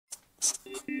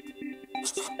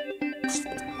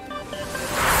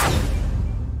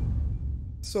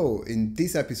So in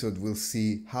this episode, we'll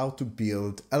see how to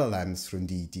build LLMs from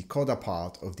the decoder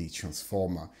part of the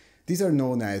transformer. These are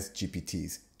known as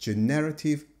GPTs,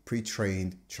 Generative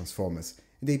Pre-Trained Transformers,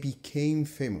 and they became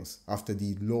famous after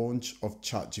the launch of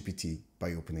ChatGPT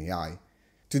by OpenAI.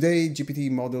 Today,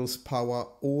 GPT models power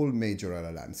all major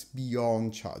LLMs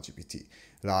beyond ChatGPT,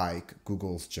 like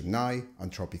Google's Gemini,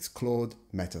 Anthropic's Claude,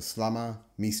 Meta's Llama,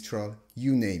 Mistral,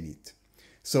 you name it.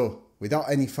 So, without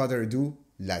any further ado,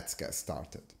 let's get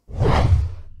started.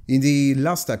 In the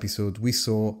last episode, we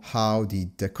saw how the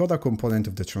decoder component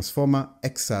of the transformer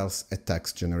excels at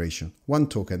text generation, one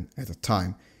token at a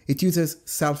time. It uses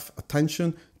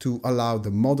self-attention to allow the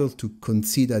model to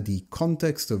consider the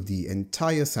context of the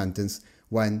entire sentence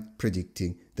when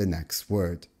predicting the next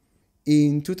word.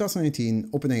 In 2018,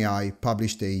 OpenAI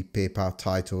published a paper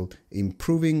titled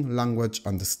Improving Language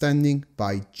Understanding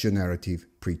by Generative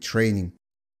Pre-Training.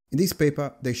 In this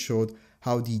paper, they showed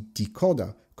how the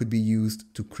decoder could be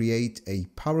used to create a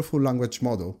powerful language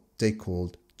model they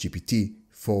called GPT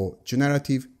for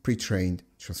Generative Pre-Trained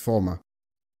Transformer.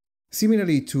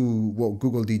 Similarly to what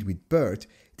Google did with BERT,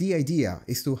 the idea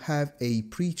is to have a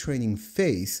pre-training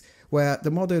phase where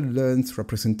the model learns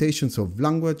representations of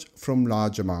language from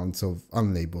large amounts of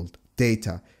unlabeled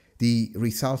data. The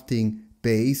resulting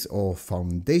base or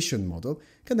foundation model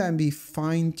can then be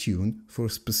fine-tuned for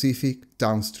specific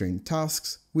downstream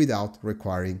tasks without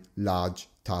requiring large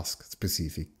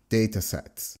task-specific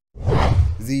datasets.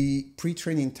 The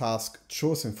pre-training task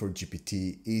chosen for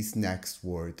GPT is next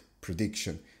word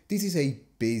prediction. This is a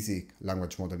basic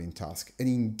language modeling task, and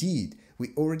indeed, we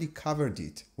already covered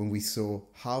it when we saw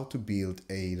how to build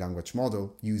a language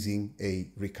model using a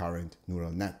recurrent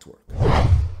neural network.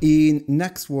 In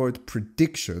next word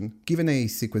prediction, given a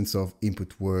sequence of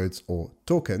input words or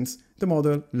tokens, the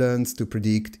model learns to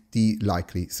predict the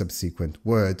likely subsequent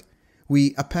word.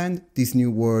 We append this new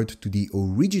word to the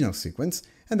original sequence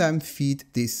and then feed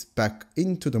this back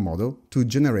into the model to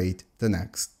generate the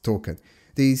next token.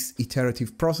 This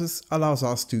iterative process allows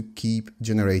us to keep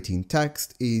generating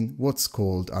text in what's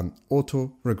called an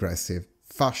auto-regressive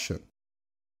fashion.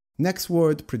 Next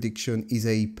word prediction is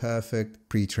a perfect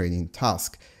pre-training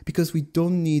task because we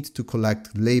don't need to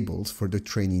collect labels for the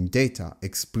training data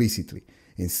explicitly.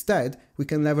 Instead, we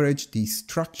can leverage the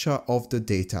structure of the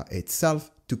data itself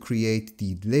to create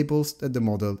the labels that the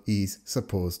model is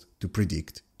supposed to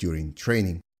predict during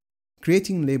training.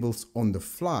 Creating labels on the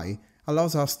fly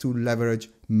allows us to leverage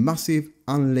massive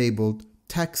unlabeled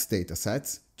text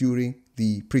datasets during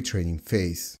the pre-training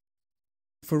phase.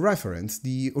 For reference,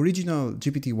 the original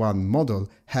GPT-1 model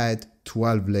had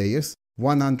 12 layers,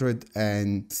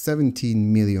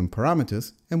 117 million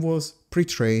parameters, and was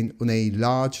pre-trained on a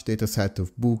large dataset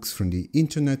of books from the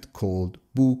internet called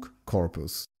Book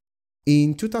Corpus.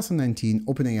 In 2019,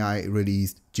 OpenAI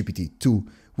released GPT-2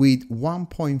 with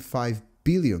 1.5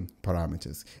 billion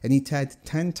parameters, and it had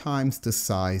 10 times the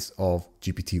size of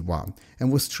GPT-1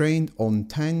 and was trained on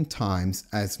 10 times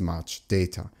as much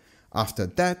data. After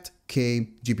that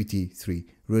came GPT-3,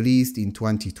 released in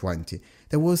 2020.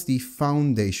 That was the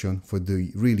foundation for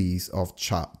the release of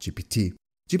ChatGPT.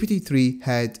 GPT-3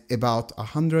 had about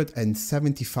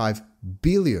 175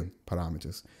 billion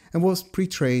parameters and was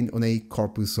pre-trained on a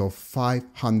corpus of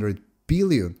 500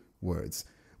 billion words,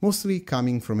 mostly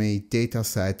coming from a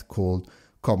dataset called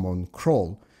Common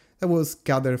Crawl that was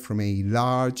gathered from a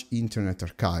large internet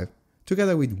archive,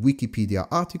 together with Wikipedia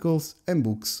articles and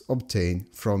books obtained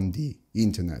from the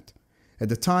internet. At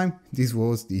the time, this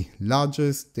was the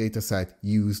largest dataset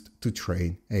used to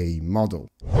train a model.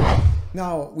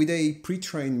 Now, with a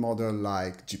pre-trained model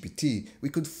like GPT, we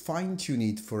could fine-tune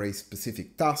it for a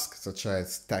specific task, such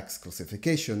as text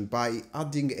classification, by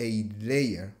adding a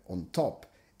layer on top,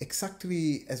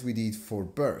 exactly as we did for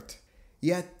BERT.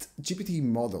 Yet, GPT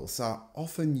models are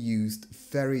often used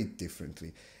very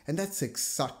differently, and that's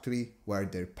exactly where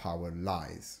their power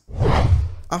lies.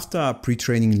 After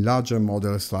pre-training larger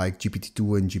models like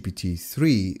GPT-2 and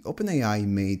GPT-3, OpenAI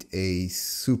made a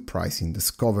surprising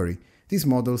discovery. These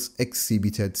models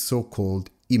exhibited so-called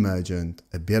emergent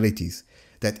abilities.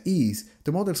 That is,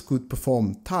 the models could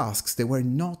perform tasks they were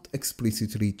not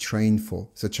explicitly trained for,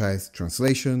 such as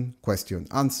translation, question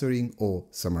answering, or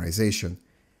summarization.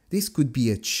 This could be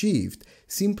achieved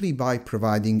simply by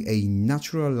providing a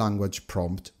natural language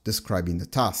prompt describing the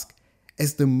task.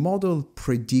 As the model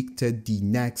predicted the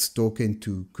next token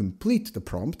to complete the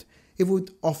prompt, it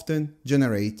would often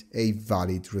generate a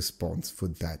valid response for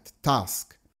that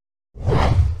task.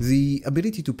 The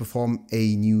ability to perform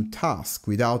a new task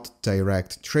without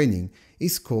direct training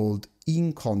is called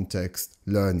in-context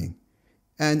learning,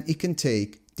 and it can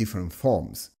take different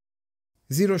forms.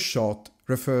 Zero-shot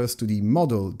refers to the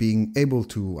model being able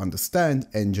to understand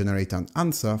and generate an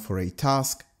answer for a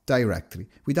task directly,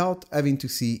 without having to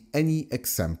see any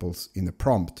examples in the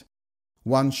prompt.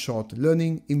 One-shot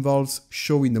learning involves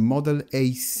showing the model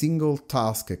a single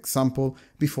task example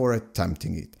before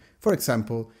attempting it. For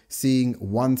example, seeing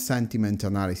one sentiment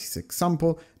analysis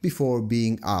example before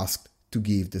being asked to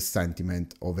give the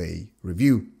sentiment of a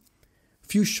review.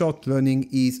 Few-shot learning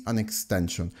is an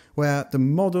extension where the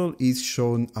model is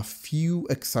shown a few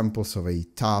examples of a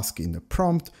task in the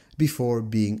prompt before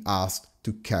being asked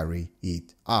to carry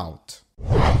it out.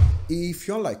 If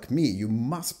you're like me, you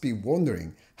must be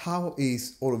wondering, how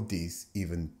is all of this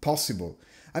even possible?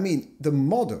 I mean, the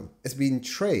model has been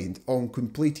trained on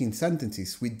completing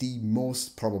sentences with the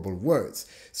most probable words.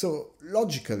 So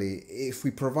logically, if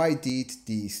we provide it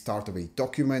the start of a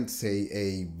document, say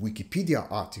a Wikipedia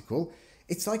article,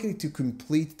 it's likely to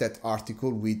complete that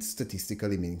article with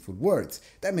statistically meaningful words.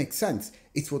 That makes sense.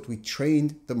 It's what we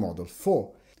trained the model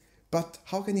for. But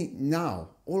how can it now,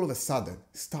 all of a sudden,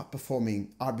 start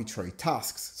performing arbitrary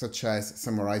tasks, such as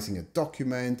summarizing a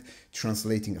document,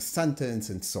 translating a sentence,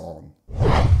 and so on?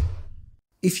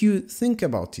 If you think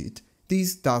about it,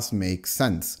 this does make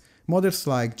sense. Models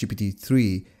like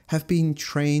GPT-3 have been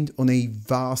trained on a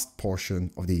vast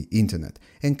portion of the internet,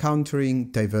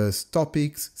 encountering diverse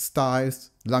topics, styles,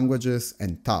 languages,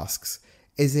 and tasks.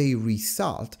 As a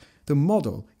result, the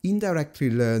model indirectly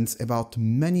learns about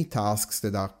many tasks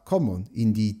that are common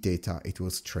in the data it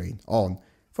was trained on.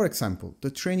 For example,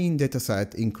 the training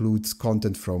dataset includes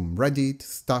content from Reddit,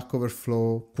 Stack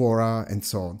Overflow, Quora, and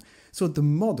so on. So the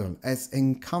model has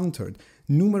encountered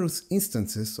numerous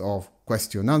instances of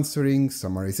question answering,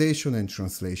 summarization, and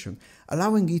translation,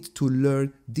 allowing it to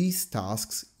learn these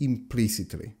tasks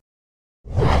implicitly.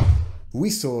 We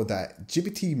saw that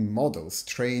GPT models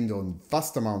trained on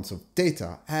vast amounts of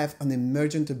data have an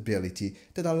emergent ability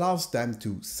that allows them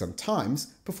to sometimes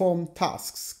perform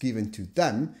tasks given to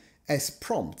them as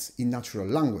prompts in natural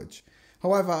language.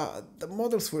 However, the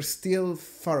models were still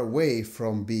far away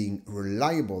from being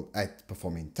reliable at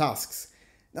performing tasks.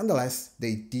 Nonetheless,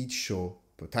 they did show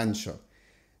potential.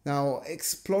 Now,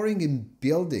 exploring and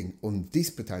building on this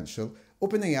potential,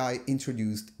 OpenAI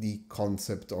introduced the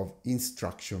concept of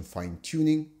instruction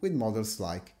fine-tuning with models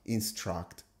like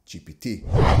InstructGPT.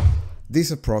 This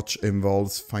approach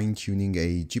involves fine-tuning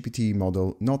a GPT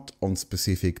model not on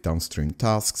specific downstream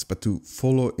tasks, but to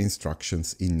follow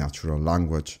instructions in natural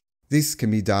language. This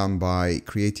can be done by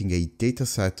creating a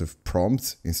dataset of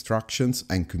prompts, instructions,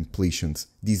 and completions,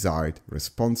 desired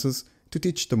responses, to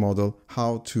teach the model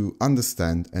how to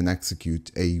understand and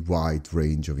execute a wide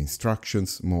range of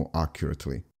instructions more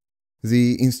accurately.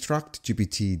 The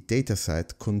InstructGPT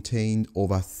dataset contained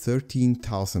over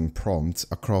 13,000 prompts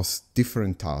across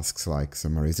different tasks like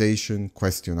summarization,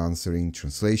 question answering,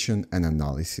 translation, and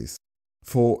analysis.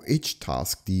 For each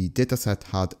task, the dataset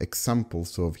had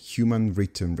examples of human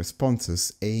written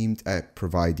responses aimed at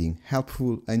providing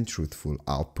helpful and truthful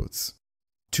outputs.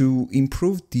 To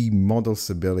improve the model's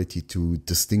ability to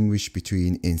distinguish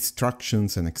between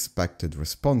instructions and expected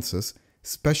responses,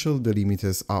 special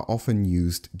delimiters are often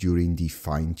used during the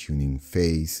fine-tuning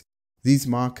phase. These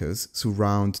markers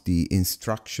surround the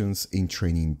instructions in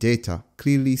training data,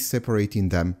 clearly separating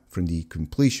them from the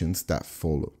completions that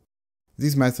follow.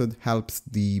 This method helps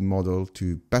the model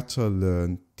to better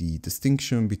learn the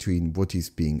distinction between what is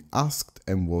being asked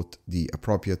and what the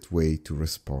appropriate way to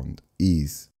respond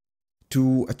is.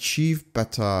 To achieve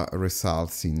better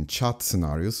results in chat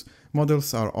scenarios,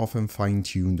 models are often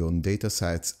fine-tuned on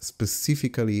datasets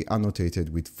specifically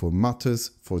annotated with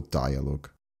formatters for dialogue.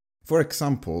 For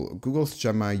example, Google's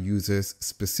Gemma uses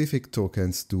specific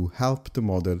tokens to help the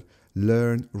model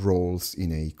learn roles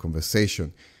in a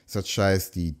conversation, such as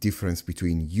the difference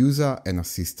between user and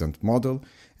assistant model,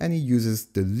 and it uses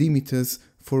delimiters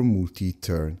for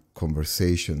multi-turn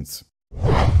conversations.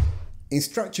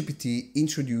 InstructGPT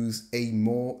introduced a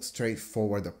more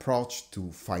straightforward approach to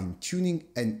fine-tuning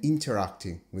and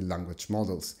interacting with language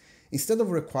models. Instead of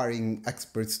requiring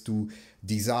experts to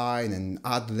design and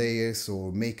add layers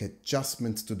or make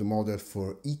adjustments to the model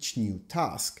for each new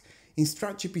task,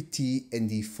 InstructGPT and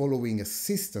the following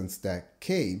assistants that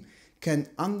came can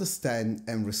understand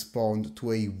and respond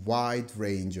to a wide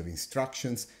range of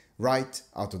instructions right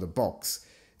out of the box.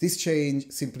 This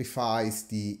change simplifies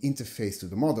the interface to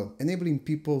the model, enabling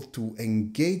people to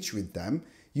engage with them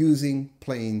using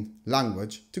plain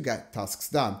language to get tasks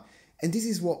done. And this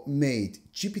is what made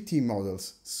GPT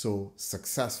models so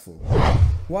successful.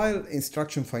 While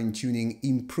instruction fine-tuning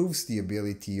improves the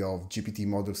ability of GPT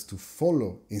models to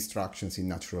follow instructions in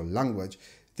natural language,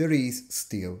 there is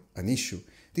still an issue.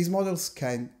 These models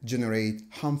can generate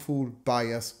harmful,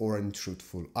 biased, or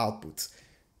untruthful outputs.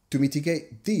 To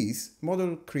mitigate this,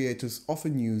 model creators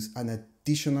often use an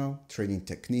additional training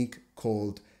technique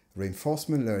called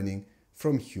reinforcement learning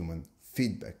from human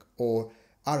feedback, or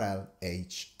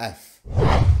RLHF.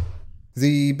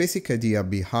 The basic idea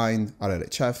behind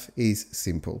RLHF is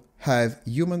simple. Have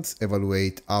humans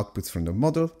evaluate outputs from the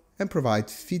model and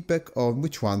provide feedback on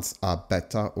which ones are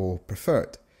better or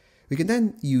preferred. We can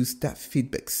then use that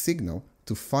feedback signal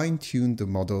to fine-tune the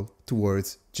model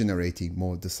towards generating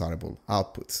more desirable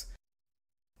outputs.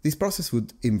 This process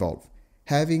would involve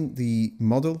having the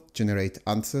model generate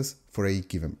answers for a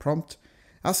given prompt,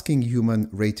 asking human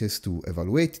raters to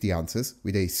evaluate the answers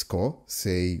with a score,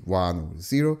 say 1 or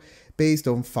 0, based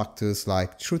on factors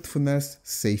like truthfulness,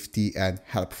 safety, and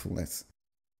helpfulness.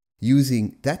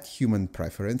 Using that human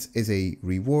preference as a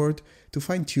reward to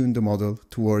fine-tune the model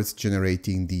towards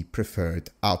generating the preferred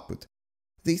output.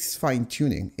 This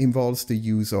fine-tuning involves the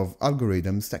use of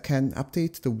algorithms that can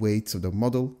update the weights of the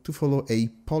model to follow a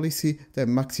policy that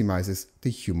maximizes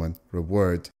the human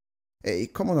reward. A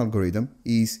common algorithm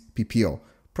is PPO,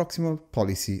 Proximal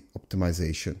Policy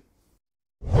Optimization.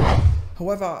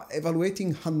 However,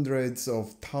 evaluating hundreds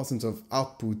of thousands of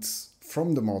outputs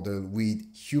from the model with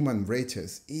human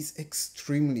raters is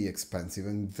extremely expensive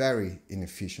and very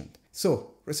inefficient.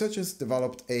 So, researchers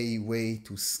developed a way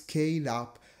to scale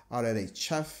up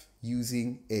RLHF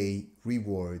using a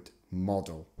reward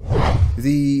model.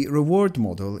 The reward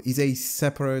model is a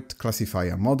separate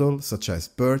classifier model, such as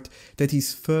BERT, that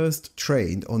is first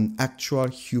trained on actual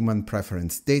human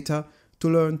preference data to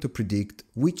learn to predict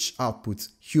which outputs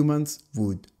humans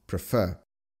would prefer.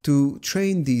 To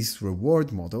train this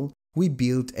reward model, we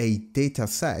built a data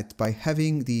set by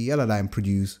having the LLM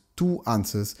produce 2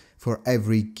 answers for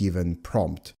every given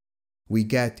prompt. We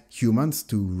get humans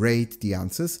to rate the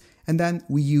answers, and then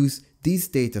we use this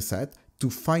dataset to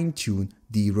fine-tune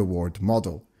the reward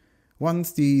model.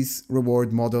 Once this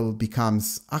reward model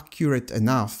becomes accurate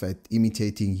enough at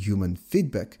imitating human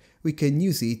feedback, we can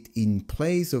use it in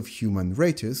place of human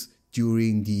raters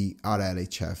during the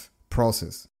RLHF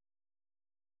process.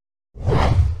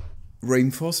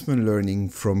 Reinforcement learning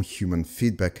from human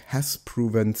feedback has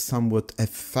proven somewhat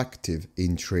effective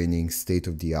in training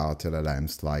state-of-the-art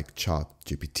LLMs like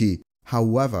ChatGPT.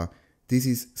 However, this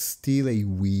is still a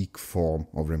weak form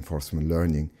of reinforcement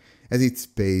learning, as it's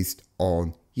based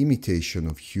on imitation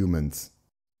of humans.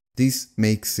 This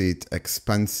makes it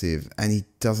expensive and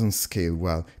it doesn't scale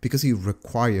well because it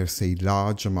requires a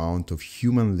large amount of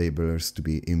human laborers to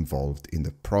be involved in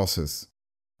the process.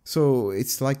 So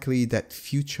it's likely that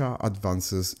future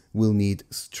advances will need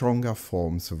stronger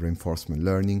forms of reinforcement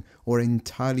learning or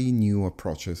entirely new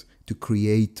approaches to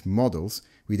create models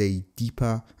with a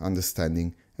deeper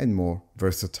understanding and more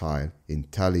versatile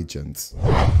intelligence.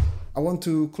 I want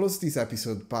to close this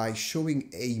episode by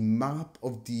showing a map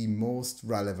of the most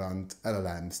relevant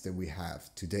LLMs that we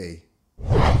have today.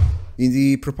 In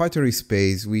the proprietary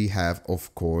space, we have,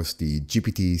 of course, the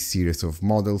GPT series of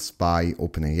models by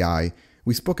OpenAI.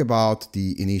 We spoke about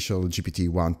the initial GPT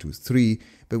 1 to 3,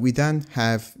 but we then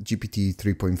have GPT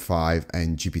 3.5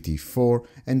 and GPT 4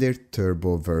 and their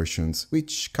turbo versions,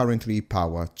 which currently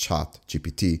power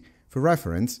ChatGPT. For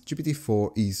reference, GPT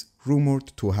 4 is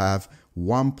rumored to have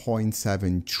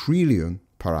 1.7 trillion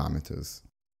parameters.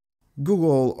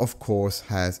 Google, of course,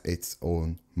 has its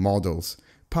own models.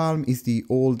 Palm is the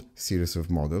old series of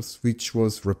models, which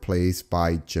was replaced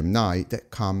by Gemini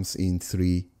that comes in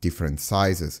 3 different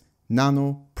sizes: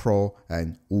 Nano, Pro,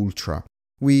 and Ultra.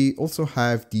 We also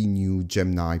have the new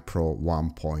Gemini Pro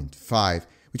 1.5,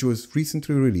 which was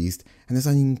recently released and has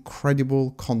an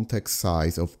incredible context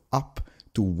size of up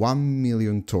to 1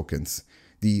 million tokens,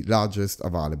 the largest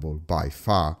available by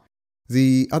far.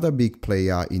 The other big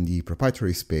player in the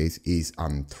proprietary space is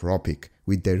Anthropic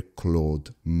with their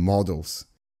Claude models.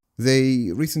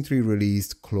 They recently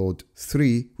released Claude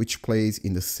 3, which plays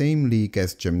in the same league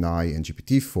as Gemini and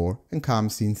GPT-4 and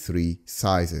comes in 3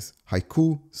 sizes: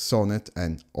 Haiku, Sonnet,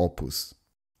 and Opus.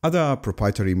 Other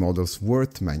proprietary models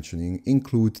worth mentioning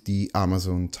include the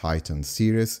Amazon Titan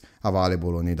series,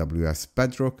 available on AWS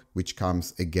Bedrock, which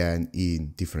comes again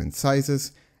in different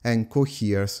sizes, and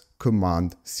Cohere's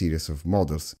Command series of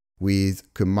models,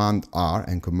 with Command R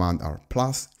and Command R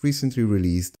Plus recently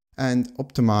released and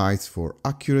optimized for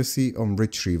accuracy on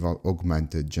retrieval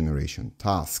augmented generation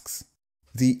tasks.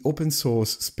 The open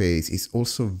source space is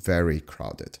also very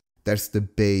crowded. There's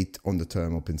debate on the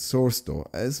term open source though,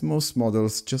 as most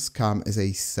models just come as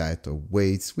a set of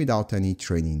weights without any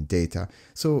training data,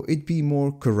 so it'd be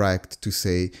more correct to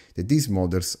say that these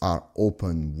models are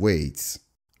open weights.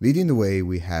 Leading the way,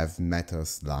 we have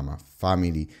Meta's Llama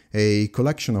family, a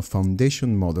collection of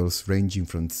foundation models ranging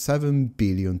from 7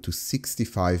 billion to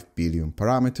 65 billion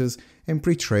parameters and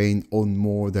pre-trained on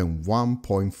more than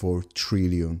 1.4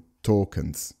 trillion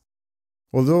tokens.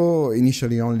 Although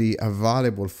initially only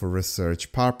available for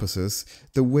research purposes,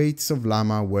 the weights of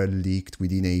Llama were leaked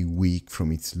within a week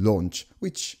from its launch,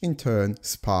 which in turn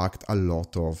sparked a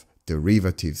lot of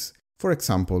derivatives. For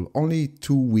example, only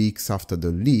 2 weeks after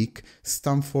the leak,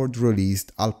 Stanford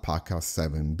released Alpaca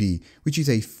 7B, which is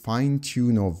a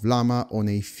fine-tune of Llama on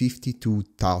a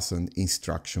 52,000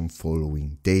 instruction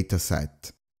following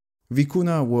dataset.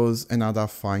 Vicuna was another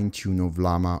fine-tune of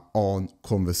Llama on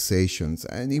conversations,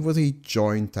 and it was a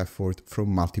joint effort from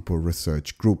multiple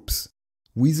research groups.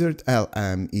 Wizard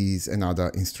LM is another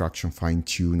instruction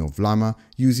fine-tune of Llama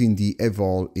using the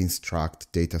Evol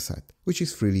Instruct dataset, which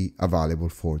is freely available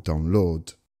for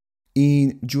download.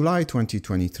 In July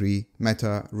 2023,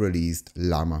 Meta released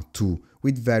Llama 2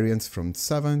 with variants from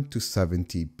 7 to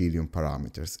 70 billion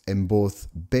parameters and both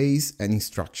base and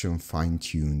instruction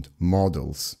fine-tuned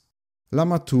models.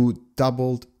 Llama 2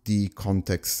 doubled the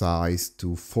context size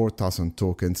to 4,000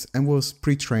 tokens and was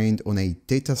pre-trained on a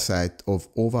dataset of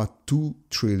over 2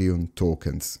 trillion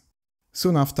tokens.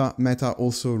 Soon after, Meta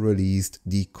also released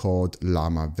the Code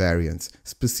Llama variants,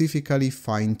 specifically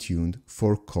fine-tuned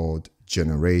for code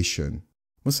generation.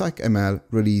 Mosaic ML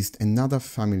released another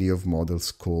family of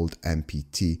models called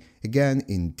MPT, again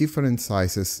in different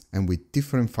sizes and with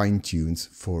different fine-tunes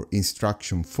for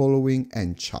instruction following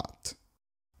and chat.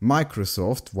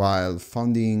 Microsoft, while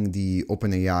funding the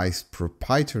OpenAI's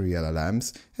proprietary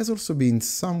LLMs, has also been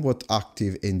somewhat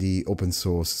active in the open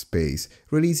source space,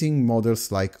 releasing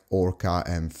models like Orca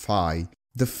and Phi.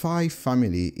 The Phi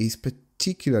family is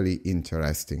particularly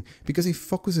interesting because it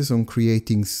focuses on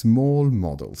creating small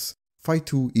models. Phi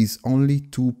 2 is only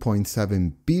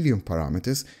 2.7 billion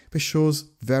parameters, but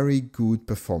shows very good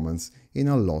performance in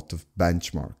a lot of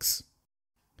benchmarks.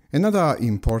 Another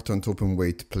important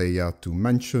open-weight player to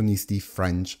mention is the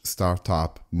French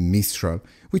startup Mistral,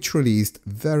 which released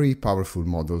very powerful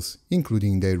models,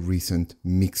 including their recent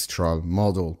Mistral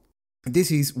model.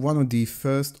 This is one of the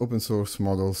first open-source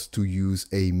models to use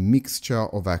a mixture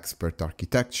of expert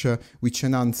architecture, which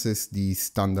enhances the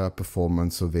standard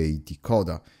performance of a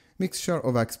decoder. Mixture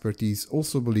of expert is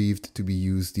also believed to be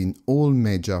used in all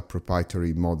major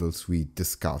proprietary models we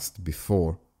discussed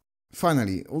before.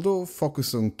 Finally, although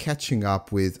focused on catching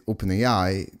up with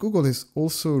OpenAI, Google has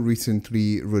also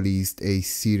recently released a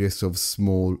series of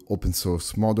small open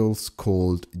source models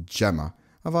called Gemma,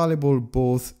 available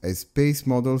both as base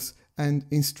models and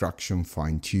instruction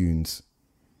fine-tunes.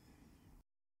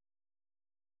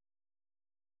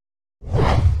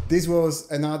 This was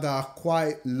another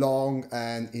quite long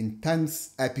and intense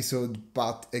episode,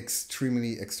 but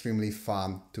extremely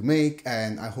fun to make,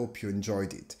 and I hope you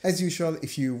enjoyed it. As usual,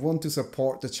 if you want to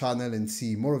support the channel and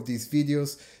see more of these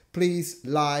videos, please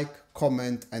like,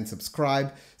 comment and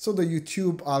subscribe so the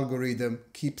YouTube algorithm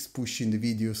keeps pushing the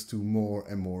videos to more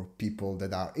and more people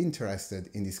that are interested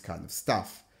in this kind of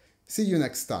stuff. See you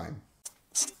next time.